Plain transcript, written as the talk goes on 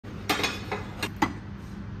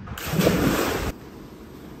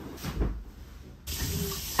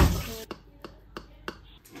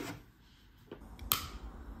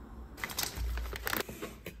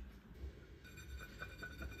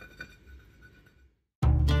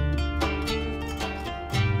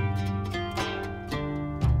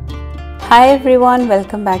Hi everyone,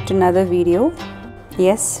 welcome back to another video.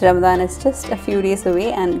 Yes, Ramadan is just a few days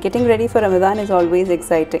away and getting ready for Ramadan is always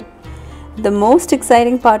exciting. The most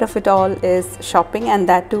exciting part of it all is shopping, and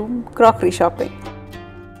that too crockery shopping.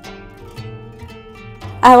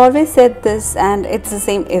 I've always said this and it's the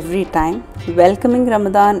same every time. Welcoming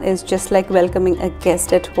Ramadan is just like welcoming a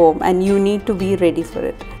guest at home, and you need to be ready for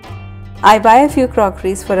it. I buy a few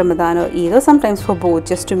crockeries for Ramadan or Eid, or sometimes for both,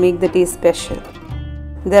 just to make the day special.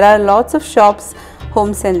 There are lots of shops,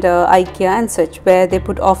 home center, IKEA and such, where they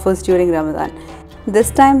put offers during Ramadan.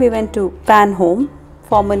 This time we went to Pan Home,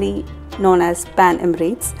 formerly known as Pan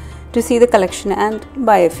Emirates, to see the collection and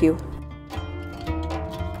buy a few.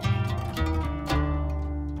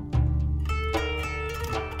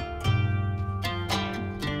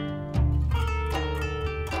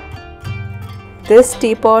 This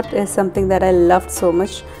teapot is something that I loved so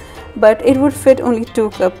much, but it would fit only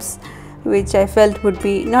 2 cups, which I felt would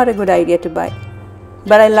be not a good idea to buy.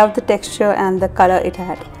 But I loved the texture and the color it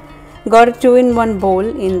had. Got a 2-in-1 bowl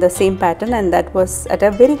in the same pattern, and that was at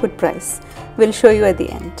a very good price. We'll show you at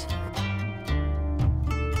the end.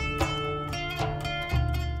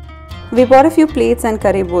 We bought a few plates and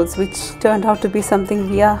curry bowls, which turned out to be something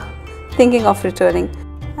we are thinking of returning,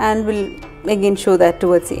 and we'll again show that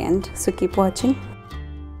towards the end, so keep watching.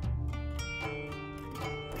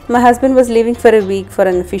 My husband was leaving for a week for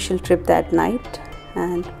an official trip that night,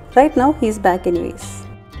 and right now he's back anyways.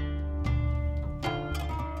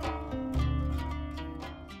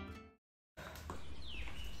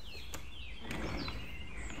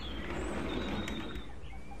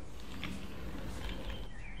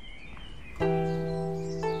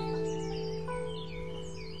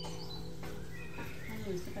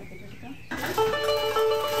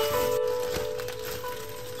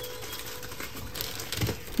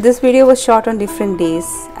 This video was shot on different days,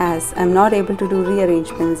 as I'm not able to do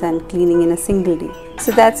rearrangements and cleaning in a single day.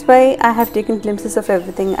 So that's why I have taken glimpses of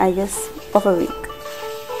everything, I guess, of a week.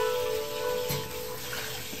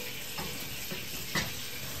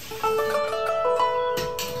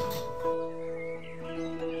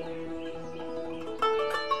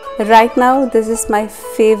 Right now, this is my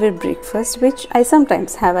favorite breakfast, which I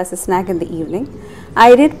sometimes have as a snack in the evening.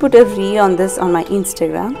 I did put a reel on this on my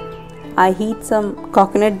Instagram. I heat some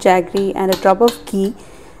coconut jaggery and a drop of ghee,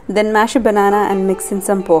 then mash a banana and mix in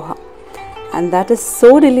some poha. And that is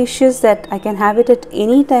so delicious that I can have it at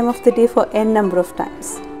any time of the day for n number of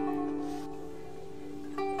times.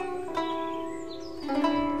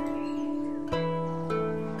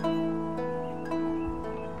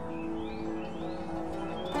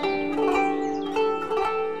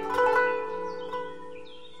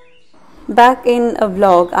 Back in a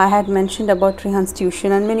vlog, I had mentioned about Rehan's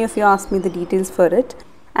tuition, and many of you asked me the details for it.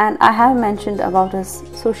 And I have mentioned about his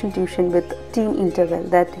social tuition with Team Interval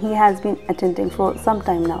that he has been attending for some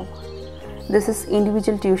time now. This is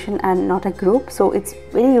individual tuition and not a group, so it's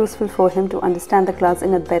very useful for him to understand the class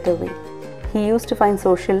in a better way. He used to find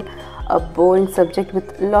social a boring subject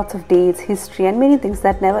with lots of dates, history and many things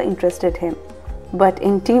that never interested him. But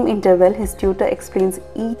in Team Interval, his tutor explains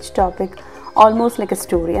each topic almost like a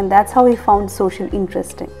story, and that's how he found social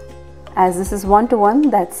interesting. As this is one-to-one,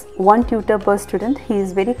 that's one tutor per student, he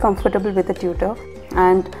is very comfortable with the tutor,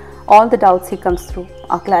 and all the doubts he comes through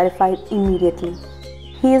are clarified immediately.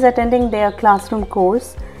 He is attending their classroom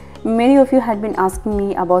course. Many of you had been asking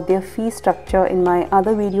me about their fee structure in my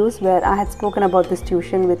other videos where I had spoken about this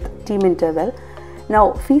tuition with Team Interval.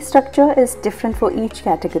 Now, fee structure is different for each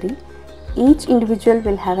category. Each individual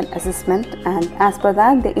will have an assessment, and as per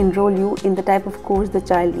that they enroll you in the type of course the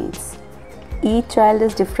child needs. Each child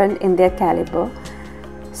is different in their caliber,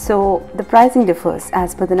 so the pricing differs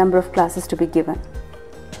as per the number of classes to be given.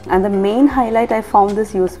 And the main highlight I found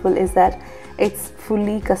this useful is that it's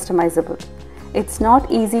fully customizable. It's not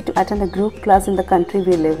easy to attend a group class in the country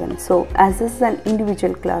we live in, so as this is an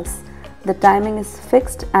individual class, the timing is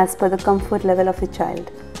fixed as per the comfort level of the child.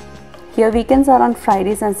 Here weekends are on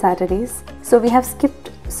Fridays and Saturdays, so we have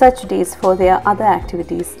skipped such days for their other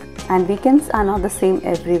activities, and weekends are not the same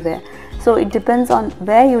everywhere, so it depends on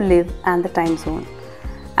where you live and the time zone,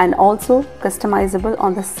 and also customizable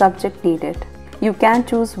on the subject needed. You can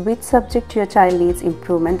choose which subject your child needs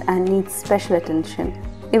improvement and needs special attention.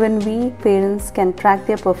 Even we parents can track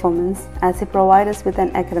their performance as they provide us with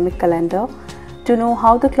an academic calendar to know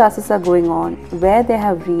how the classes are going on, where they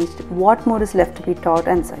have reached, what more is left to be taught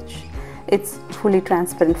and such. It's fully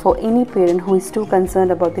transparent for any parent who is too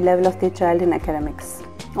concerned about the level of their child in academics.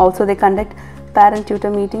 Also, they conduct parent-tutor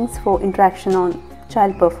meetings for interaction on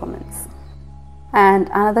child performance. And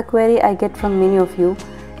another query I get from many of you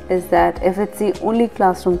is that if it's the only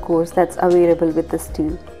classroom course that's available with this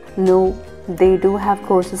team. No, they do have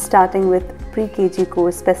courses starting with pre-KG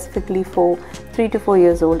course specifically for 3 to 4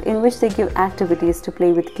 years old, in which they give activities to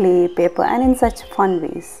play with clay, paper and in such fun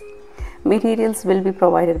ways. Materials will be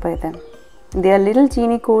provided by them. Their Little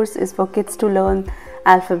Genie course is for kids to learn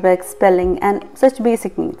alphabet, spelling and such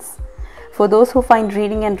basic needs. For those who find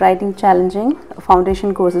reading and writing challenging,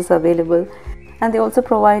 foundation courses are available, and they also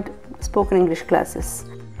provide spoken English classes.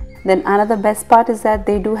 Then another best part is that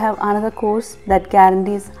they do have another course that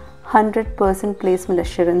guarantees 100% placement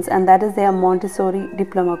assurance, and that is their Montessori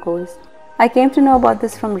diploma course. I came to know about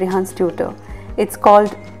this from Rehan's tutor. It's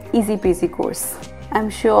called Easy Peasy course. I'm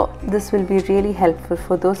sure this will be really helpful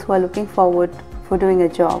for those who are looking forward for doing a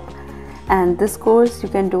job, and this course you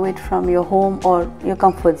can do it from your home or your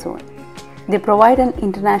comfort zone. They provide an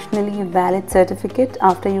internationally valid certificate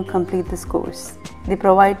after you complete this course. They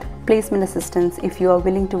provide placement assistance if you are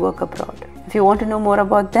willing to work abroad. If you want to know more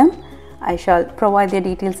about them, I shall provide their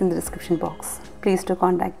details in the description box. Please do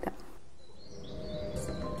contact them.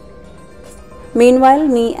 Meanwhile,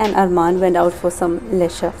 me and Arman went out for some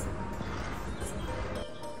leisure.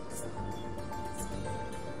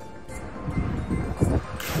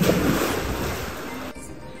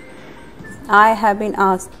 I have been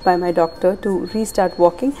asked by my doctor to restart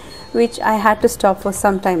walking, which I had to stop for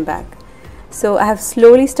some time back. So I have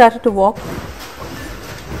slowly started to walk.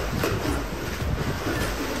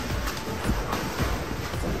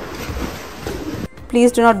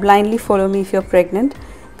 Please do not blindly follow me if you are pregnant.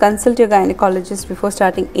 Consult your gynecologist before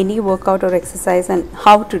starting any workout or exercise and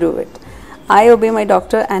how to do it. I obey my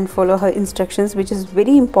doctor and follow her instructions, which is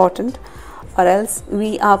very important, or else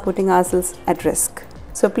we are putting ourselves at risk.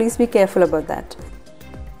 So please be careful about that.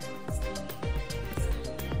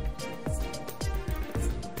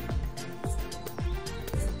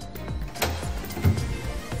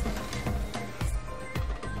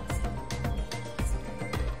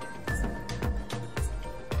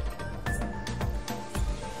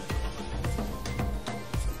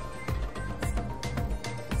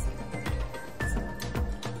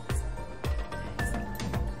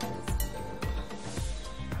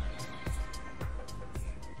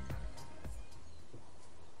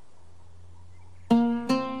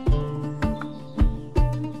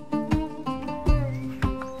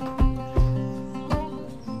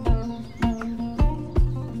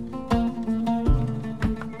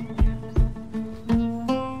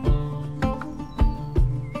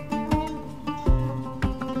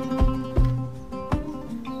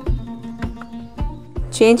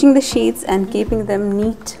 Changing the sheets and keeping them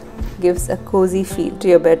neat gives a cozy feel to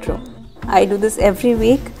your bedroom. I do this every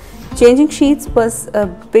week. Changing sheets was a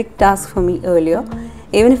big task for me earlier.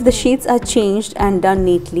 Even if the sheets are changed and done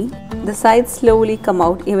neatly, the sides slowly come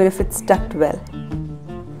out even if it's tucked well.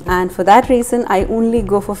 And for that reason, I only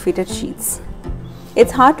go for fitted sheets.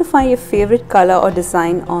 It's hard to find your favorite color or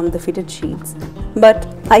design on the fitted sheets, but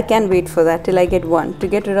I can wait for that till I get one to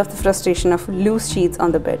get rid of the frustration of loose sheets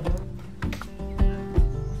on the bed.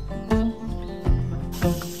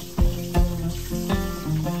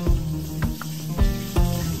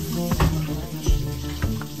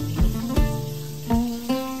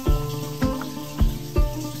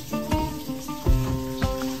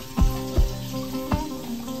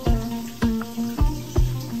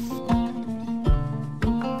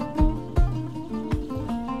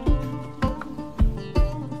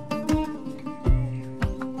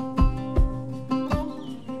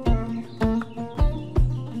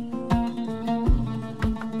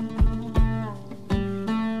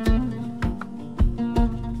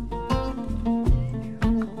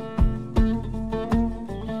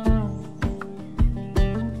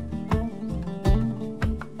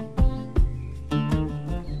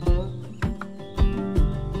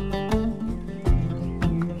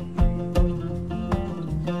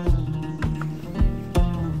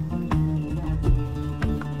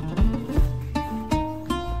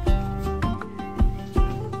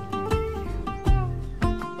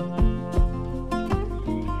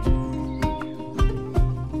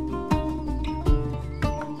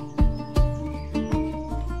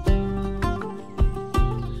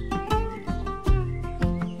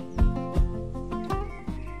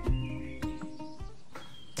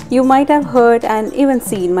 You might have heard and even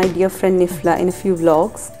seen my dear friend Nifla in a few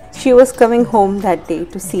vlogs. She was coming home that day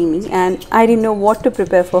to see me and I didn't know what to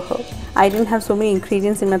prepare for her. I didn't have so many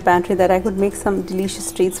ingredients in my pantry that I could make some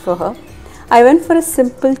delicious treats for her. I went for a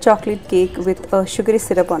simple chocolate cake with a sugary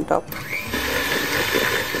syrup on top.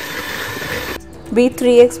 Beat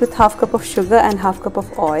 3 eggs with half cup of sugar and half cup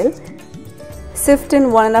of oil. Sift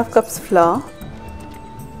in 1.5 cups flour,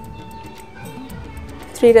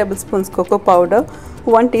 3 tablespoons cocoa powder,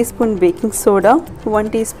 1 teaspoon baking soda, 1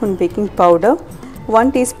 teaspoon baking powder,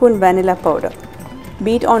 1 teaspoon vanilla powder.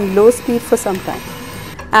 Beat on low speed for some time.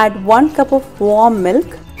 Add 1 cup of warm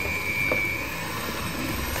milk.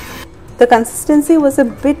 The consistency was a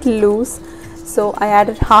bit loose, so I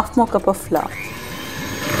added half more cup of flour.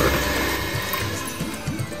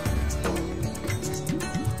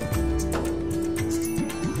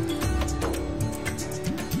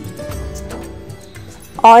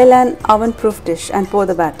 Oil an oven-proof dish and pour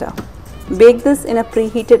the batter. Bake this in a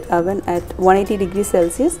preheated oven at 180 degrees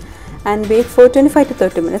Celsius and bake for 25 to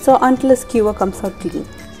 30 minutes or until a skewer comes out clean.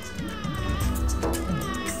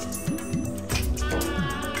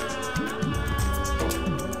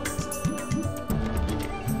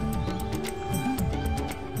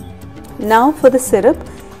 Now for the syrup,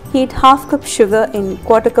 heat half cup sugar in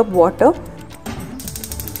quarter cup water.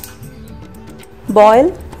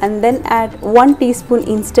 Boil and then add 1 teaspoon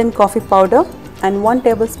instant coffee powder and 1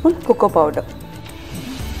 tablespoon cocoa powder.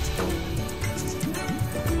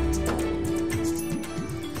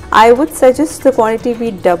 I would suggest the quantity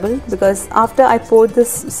be double because after I poured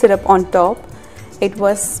this syrup on top, it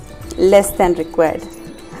was less than required.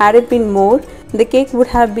 Had it been more, the cake would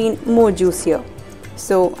have been more juicier.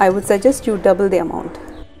 So I would suggest you double the amount.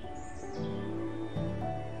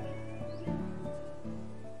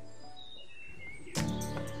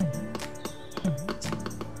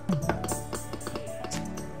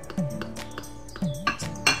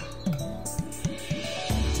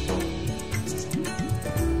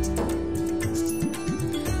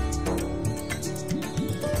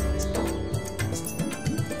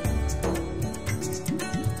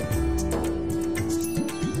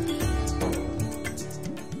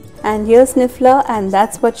 And here's Nifla, and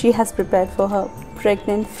that's what she has prepared for her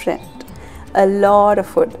pregnant friend. A lot of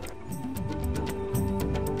food.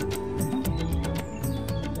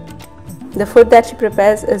 The food that she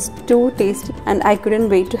prepares is too tasty and I couldn't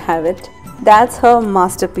wait to have it. That's her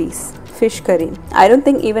masterpiece, fish curry. I don't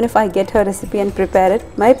think even if I get her recipe and prepare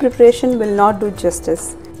it, my preparation will not do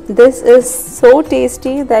justice. This is so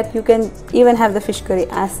tasty that you can even have the fish curry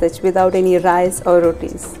as such without any rice or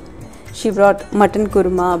rotis. She brought mutton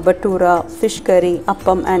kurma, batura, fish curry,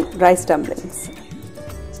 appam and rice dumplings.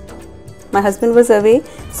 My husband was away,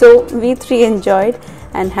 so we three enjoyed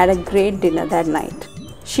and had a great dinner that night.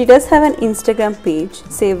 She does have an Instagram page,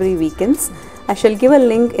 Savory Weekends. I shall give a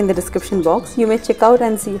link in the description box. You may check out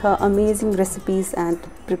and see her amazing recipes and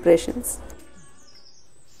preparations.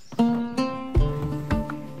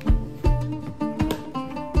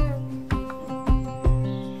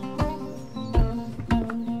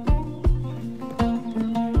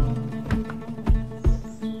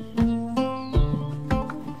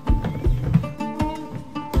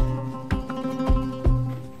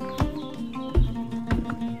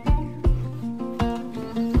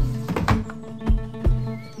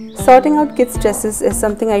 Sorting out kids' dresses is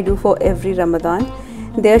something I do for every Ramadan.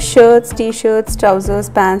 Their shirts, t-shirts, trousers,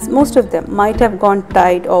 pants, most of them might have gone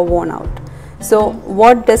tight or worn out. So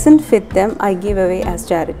what doesn't fit them, I give away as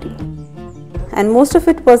charity. And most of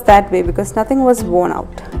it was that way because nothing was worn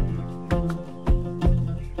out.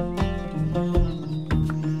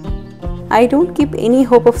 I don't keep any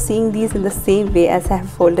hope of seeing these in the same way as I have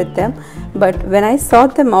folded them, but when I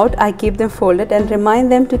sort them out, I keep them folded and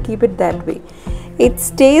remind them to keep it that way. It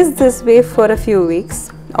stays this way for a few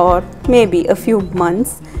weeks or maybe a few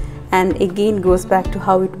months and again goes back to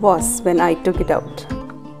how it was when I took it out.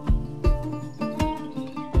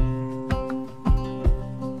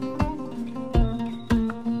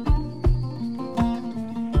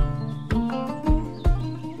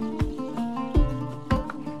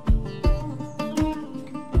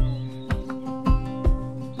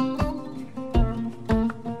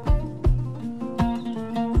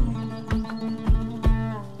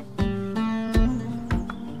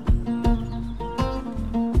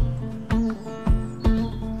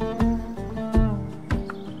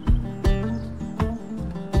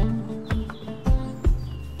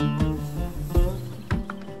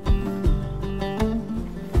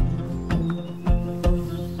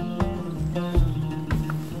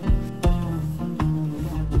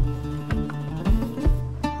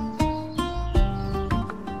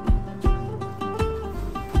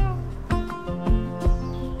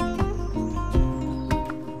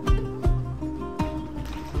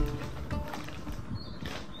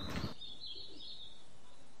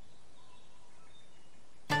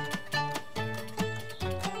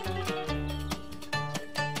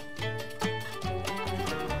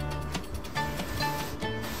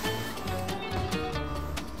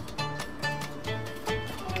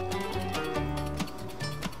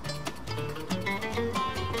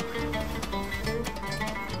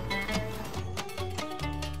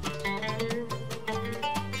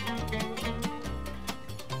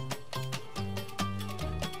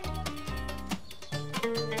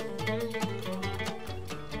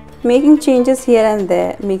 Making changes here and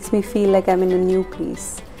there makes me feel like I'm in a new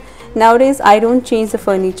place. Nowadays, I don't change the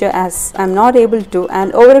furniture as I'm not able to,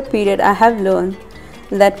 and over a period I have learned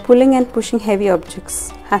that pulling and pushing heavy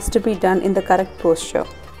objects has to be done in the correct posture.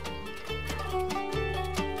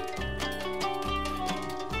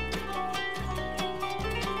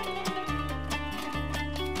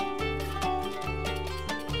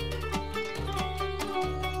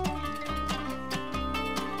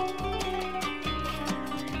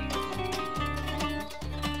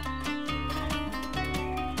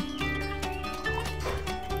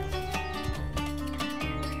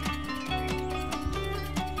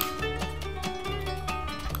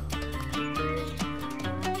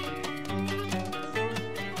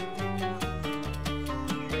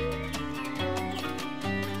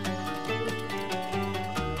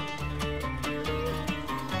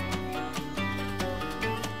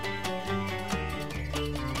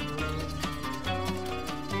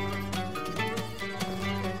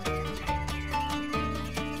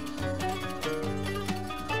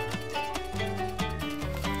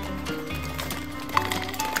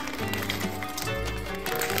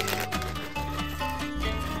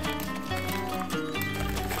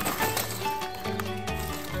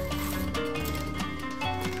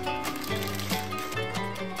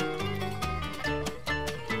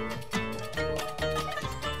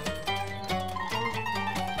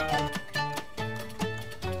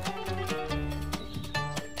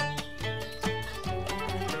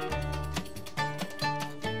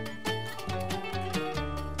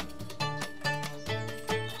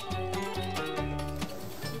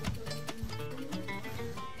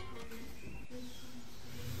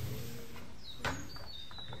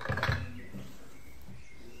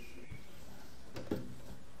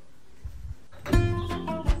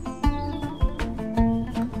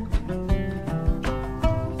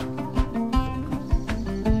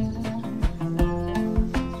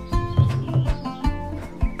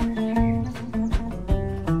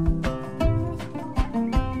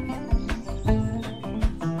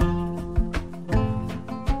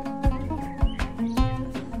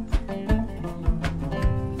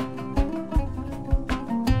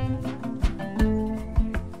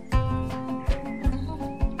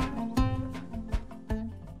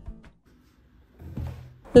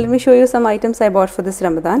 Let me show you some items I bought for this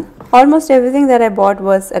Ramadan. Almost everything that I bought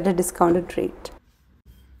was at a discounted rate.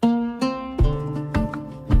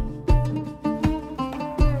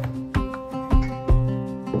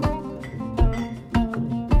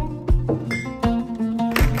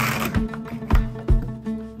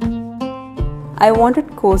 I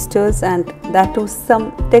wanted coasters, and that too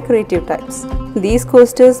some decorative types. These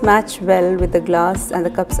coasters match well with the glass and the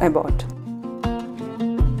cups I bought.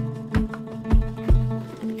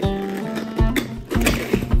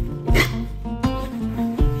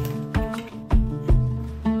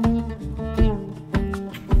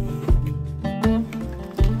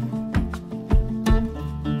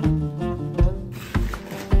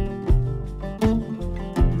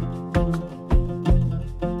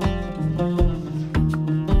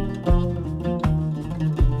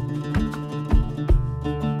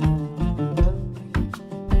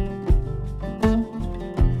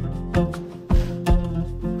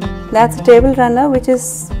 That's a table runner, which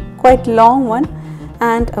is quite long one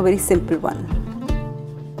and a very simple one.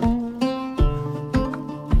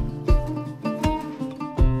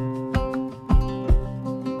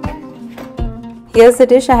 Here's the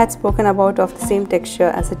dish I had spoken about of the same texture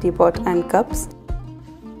as a teapot and cups.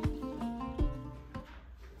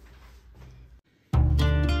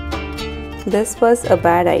 This was a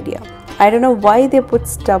bad idea. I don't know why they put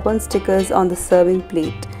stubborn stickers on the serving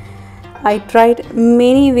plate. I tried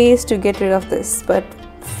many ways to get rid of this, but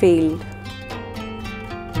failed.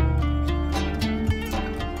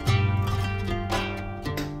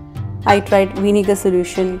 I tried vinegar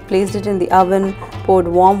solution, placed it in the oven, poured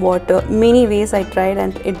warm water. Many ways I tried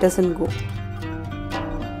and it doesn't go.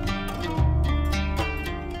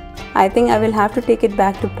 I think I will have to take it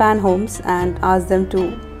back to Pan Homes and ask them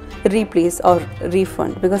to replace or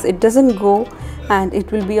refund, because it doesn't go and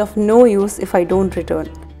it will be of no use if I don't return.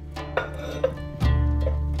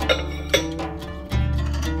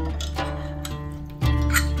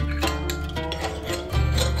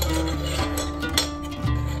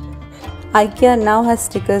 IKEA now has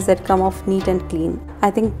stickers that come off neat and clean. I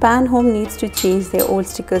think Pan Home needs to change their old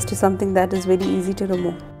stickers to something that is very easy to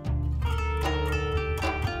remove.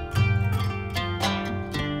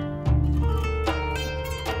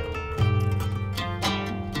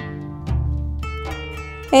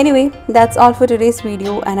 Anyway, that's all for today's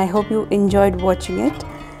video, and I hope you enjoyed watching it.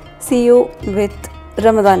 See you with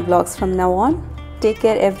Ramadan vlogs from now on. Take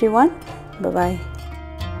care everyone. Bye bye.